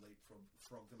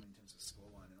leapfrog them in terms of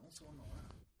scoreline and also on the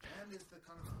ladder. And is the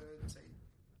kind of third seed.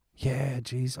 Yeah,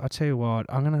 geez, I tell you what,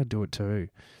 I'm gonna do it too.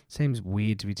 Seems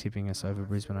weird to be tipping us over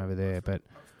Brisbane over there, but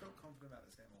I've felt confident about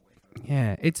this game all week.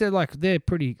 yeah, it's they're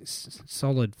pretty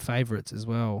solid favourites as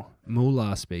well.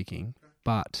 Moolah speaking,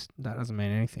 but that doesn't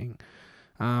mean anything.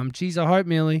 Geez, I hope,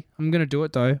 Millie. I'm going to do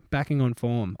it, though. Backing on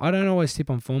form. I don't always tip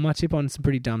on form. I tip on some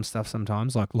pretty dumb stuff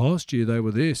sometimes. Like, last year they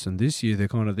were this, and this year they're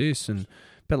kind of this.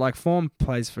 But, like, form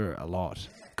plays for a lot.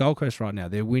 Gold Coast right now,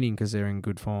 they're winning because they're in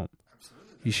good form.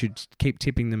 You should keep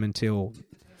tipping them until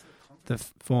the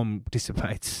form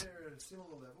dissipates. They're at a similar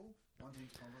level. One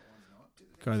team's confident, one's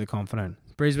not. Go the confident.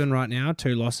 Brisbane right now,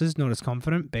 2 losses. Not as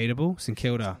confident. Beatable. St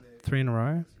Kilda, 3 in a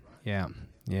row. Yeah.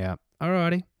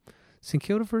 Alrighty. St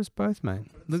Kilda for us both,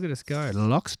 mate. Look at us go.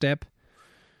 Lockstep.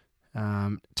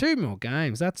 2 more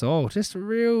games, that's all. Just a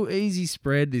real easy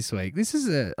spread this week. This is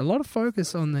a lot of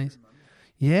focus on these.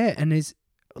 Yeah, and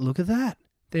look at that.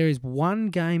 There is 1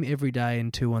 game every day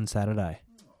and 2 on Saturday.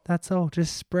 That's all.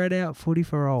 Just spread out footy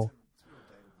for all.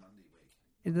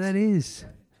 That is.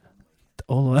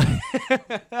 All the way.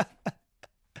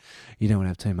 You don't want to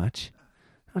have too much.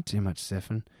 Not too much,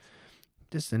 Stefan.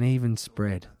 Just an even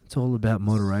spread. It's all about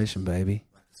moderation, baby.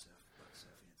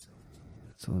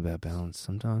 It's all about balance.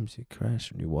 Sometimes you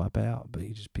crash and you wipe out, but you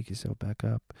just pick yourself back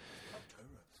up.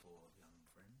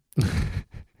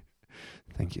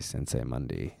 Thank you, Sensei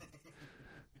Mundy.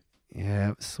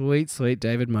 Yeah, sweet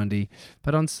David Mundy.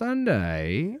 But on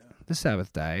Sunday, the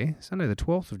Sabbath day, Sunday the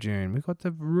 12th of June, we've got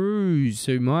the Roos,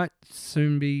 who might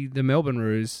soon be the Melbourne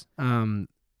Roos.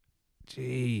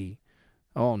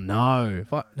 Oh no!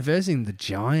 Versing the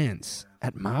Giants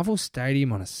at Marvel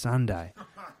Stadium on a Sunday.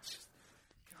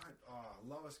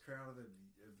 Lowest crowd of the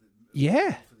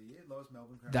Yeah, for the year, lowest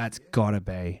Melbourne crowd. that's gotta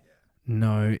be,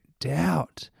 no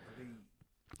doubt.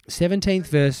 17th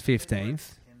versus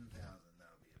 15th.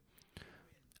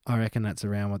 I reckon that's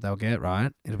around what they'll get,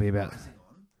 right? It'll be about...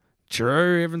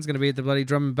 True, everyone's going to be at the bloody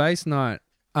drum and bass night.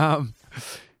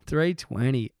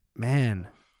 320. Man.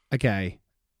 Okay.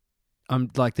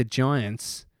 I'm like, the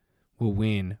Giants will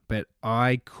win, but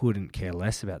I couldn't care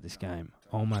less about this game.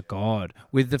 Oh my God.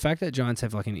 With the fact that Giants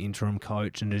have like an interim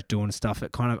coach and just doing stuff,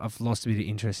 it kind of, I've lost a bit of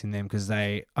interest in them because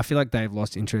I feel like they've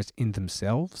lost interest in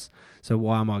themselves. So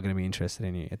why am I going to be interested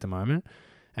in you at the moment?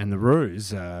 And the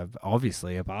Roos are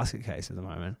obviously a basket case at the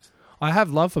moment. I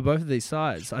have love for both of these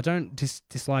sides. I don't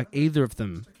dislike either of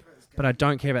them, but I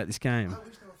don't care about this game.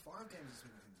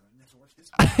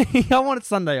 I wanted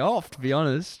Sunday off, to be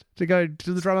honest, to go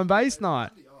to the drum and bass night.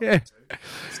 Yeah.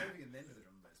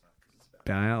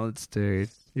 Balance, dude.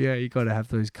 Yeah, you got to have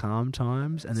those calm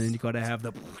times, and then you got to have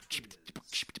the...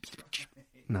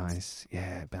 Nice.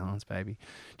 Yeah, balance, baby.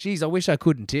 Jeez, I wish I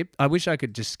couldn't tip. I wish I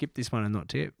could just skip this one and not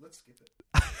tip. Let's skip it.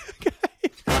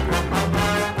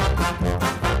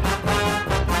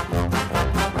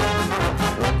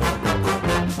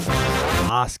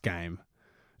 Last game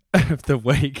of the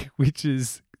week, which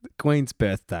is Queen's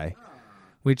birthday,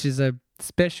 which is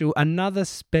another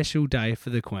special day for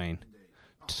the Queen.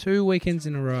 2 weekends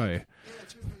in a row.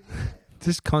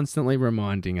 Just constantly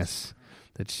reminding us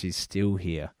that she's still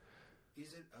here.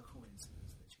 Is it a coincidence?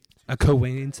 A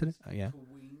coincidence? Oh, yeah.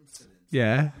 Coincidence.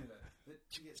 Yeah. That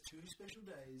she gets 2 special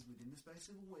days within the space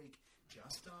of a week,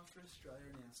 just after Australia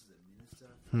announces a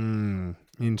minister.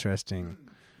 Interesting.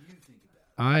 You think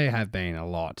about it. I have been a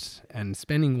lot, and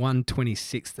spending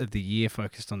 1/26th of the year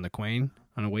focused on the Queen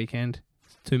on a weekend,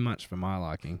 is too much for my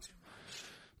liking.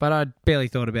 But I barely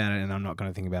thought about it, and I'm not going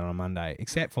to think about it on Monday,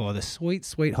 except for the sweet,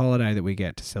 sweet holiday that we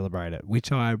get to celebrate it,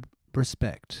 which I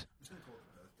respect.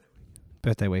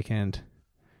 Birthday weekend.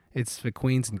 It's for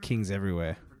queens and kings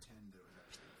everywhere.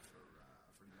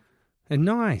 And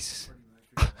nice.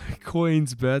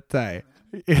 Queen's birthday.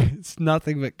 It's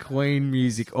nothing but Queen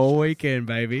music all weekend,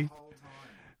 baby.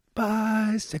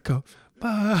 Bicycle,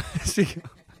 bicycle.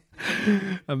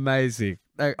 Amazing.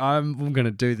 I'm going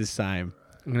to do the same.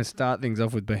 I'm going to start things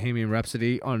off with Bohemian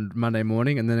Rhapsody on Monday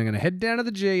morning, and then I'm going to head down to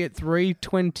the G at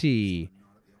 3:20.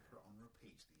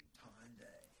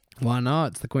 Why not?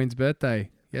 It's the Queen's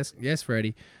birthday. Yes,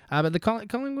 Freddie. But the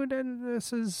Collingwood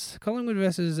versus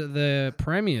the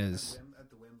Premiers. At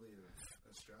the Wembley of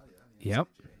Australia. Yep.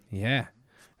 Yeah.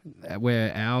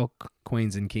 Where our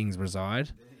Queens and Kings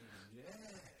reside.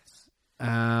 Bit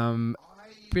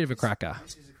of a cracker.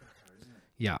 This is a cracker, isn't it?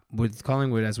 Yeah. With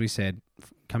Collingwood, as we said,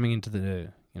 coming into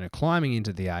the, climbing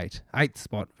into the eighth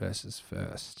spot versus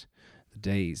first. The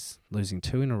D's losing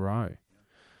 2 in a row.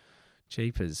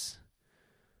 Jeepers.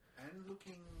 And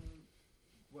looking,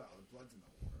 well, the blood's in the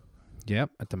water, right? Yep,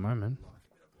 at the moment.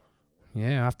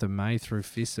 Yeah, after May threw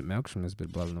fists at Melksham, there's a bit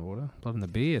of blood in the water. Blood in the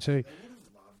beer, too. They would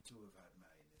have loved to have had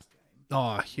May in this game.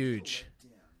 Oh, huge.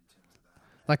 Down in terms of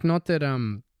that. Like, not that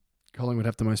Collingwood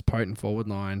have the most potent forward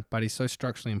line, but he's so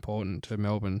structurally important to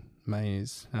Melbourne. May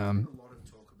is. There's been a lot of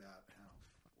talk about how,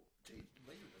 gee,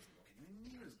 Lee doesn't look anywhere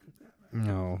near as good as that, mate.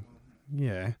 No.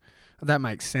 Yeah. That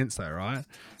makes sense, though, right?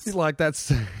 It's like,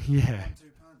 that's, yeah. 2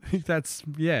 punch. That's,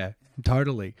 yeah,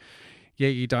 totally. Yeah,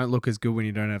 you don't look as good when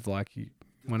you don't have, like,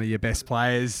 one of your best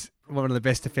players, one of the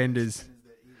best defenders.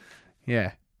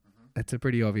 Yeah. That's a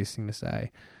pretty obvious thing to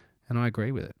say. And I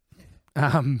agree with it.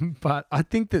 But I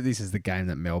think that this is the game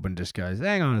that Melbourne just goes,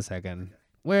 hang on a second.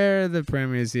 Where are the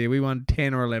Premiers here? We won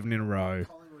 10 or 11 in a row.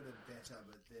 Collingwood are better,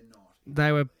 but they're not.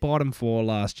 They were bottom 4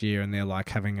 last year, and they're like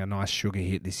having a nice sugar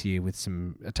hit this year with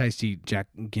a tasty Jack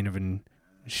Ginnivan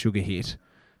sugar hit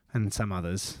and some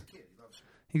others. Kid, he loves sugar.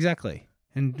 Exactly.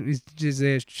 And is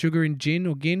there sugar in gin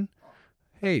or gin?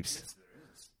 Heaps. Yes, there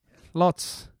is. Yeah.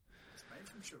 Lots. It's made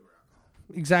from sugar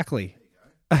alcohol. Exactly.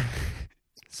 There you go.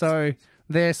 So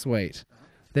they're sweet.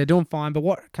 They're doing fine, but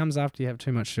what comes after you have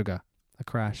too much sugar? A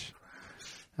crash.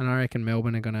 And I reckon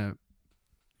Melbourne are going to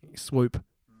swoop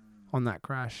on that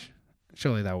crash.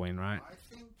 Surely they'll win, right? I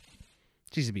think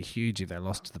Geez, it'd be huge if they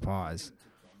lost to the Pies.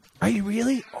 Are you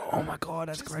really? Oh my God,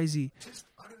 that's crazy. just,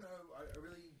 I don't know. I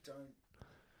really don't.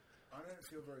 I don't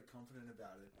feel very confident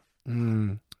about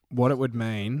it. What it would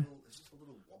mean. It's just a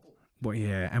little wobble. Well,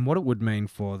 yeah, and what it would mean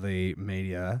for the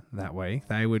media that week,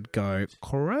 they would go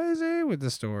crazy with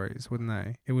the stories, wouldn't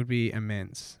they? It would be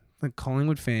immense. The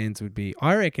Collingwood fans would be,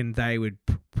 I reckon they would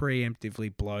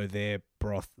preemptively blow their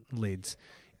broth lids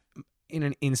in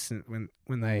an instant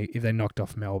if they knocked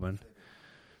off Melbourne.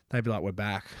 They'd be like, we're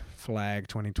back, flag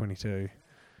 2022,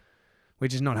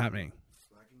 which is not happening.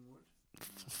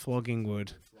 Flogging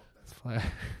wood.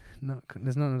 No,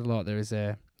 there's not a lot there, is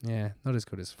there? Yeah, not as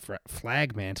good as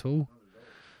flag mantle.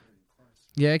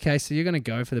 Yeah, okay, so you're going to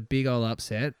go for the big old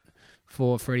upset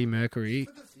for Freddie Mercury's.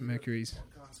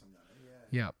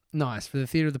 Yeah, nice. For the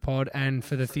theatre of the pod and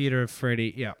for the theatre of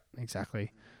Freddie. Yeah,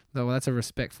 exactly. Well, that's a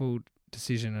respectful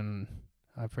decision and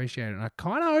I appreciate it. And I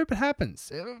kind of hope it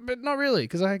happens, but not really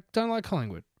because I don't like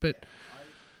Collingwood. But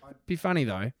it'd be funny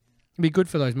though. It'd be good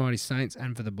for those Mighty Saints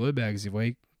and for the Bluebags if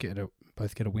we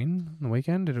both get a win on the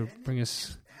weekend. It'll bring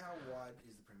us... How wide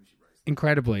is the premiership race?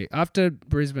 Incredibly. After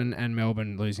Brisbane and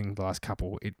Melbourne losing the last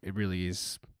couple, it really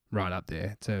is right up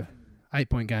there. It's a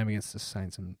 8-point game against the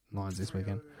Saints and Lions this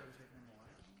weekend.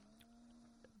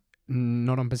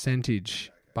 Not on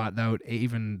percentage, but they would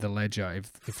even the ledger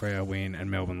if Freo win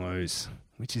and Melbourne lose,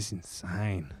 which is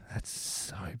insane. That's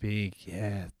so big.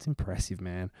 Yeah, it's impressive,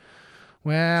 man.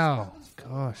 Wow.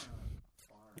 Gosh.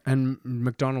 And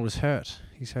McDonald is hurt.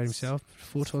 He's hurt himself,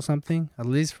 foot or something.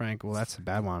 Liz Frank, well, that's a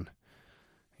bad one.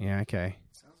 Yeah, okay.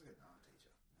 Sounds like an art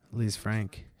teacher. Liz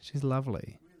Frank, she's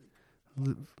lovely.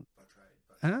 By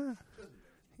trade.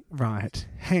 Right.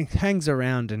 Hangs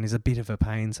around and is a bit of a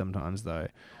pain sometimes, though.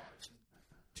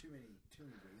 Too many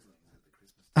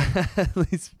Rieslings at the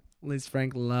Christmas. Liz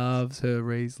Frank loves her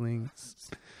Rieslings.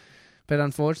 But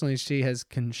unfortunately, she has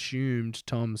consumed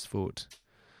Tom's foot.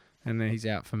 And then he's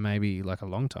out for maybe like a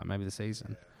long time, maybe the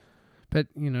season. But,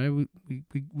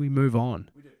 we move on.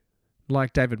 We do.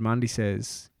 like David Mundy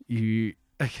says, you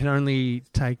can only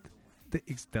take that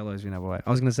blows me another way.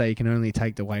 I was going to say you can only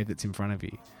take the wave that's in front of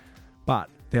you, but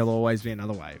there'll always be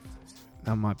another wave.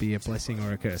 That might be a blessing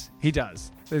or a curse. He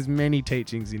does. There's many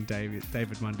teachings in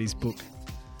David Mundy's book.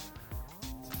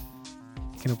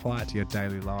 You can apply it to your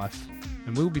daily life.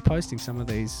 And we'll be posting some of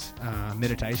these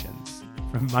meditations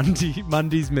from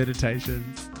Mundy's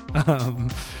meditations,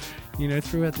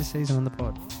 throughout the season on the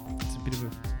pod. It's a bit of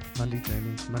a Mundy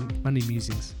theme, Mundy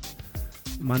musings.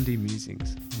 Mundy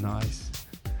musings. Nice.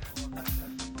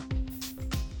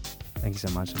 Thank you so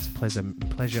much. It's a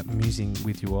pleasure musing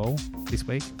with you all this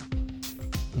week.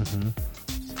 Thanks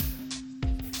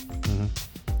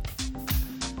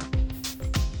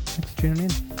for tuning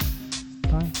in.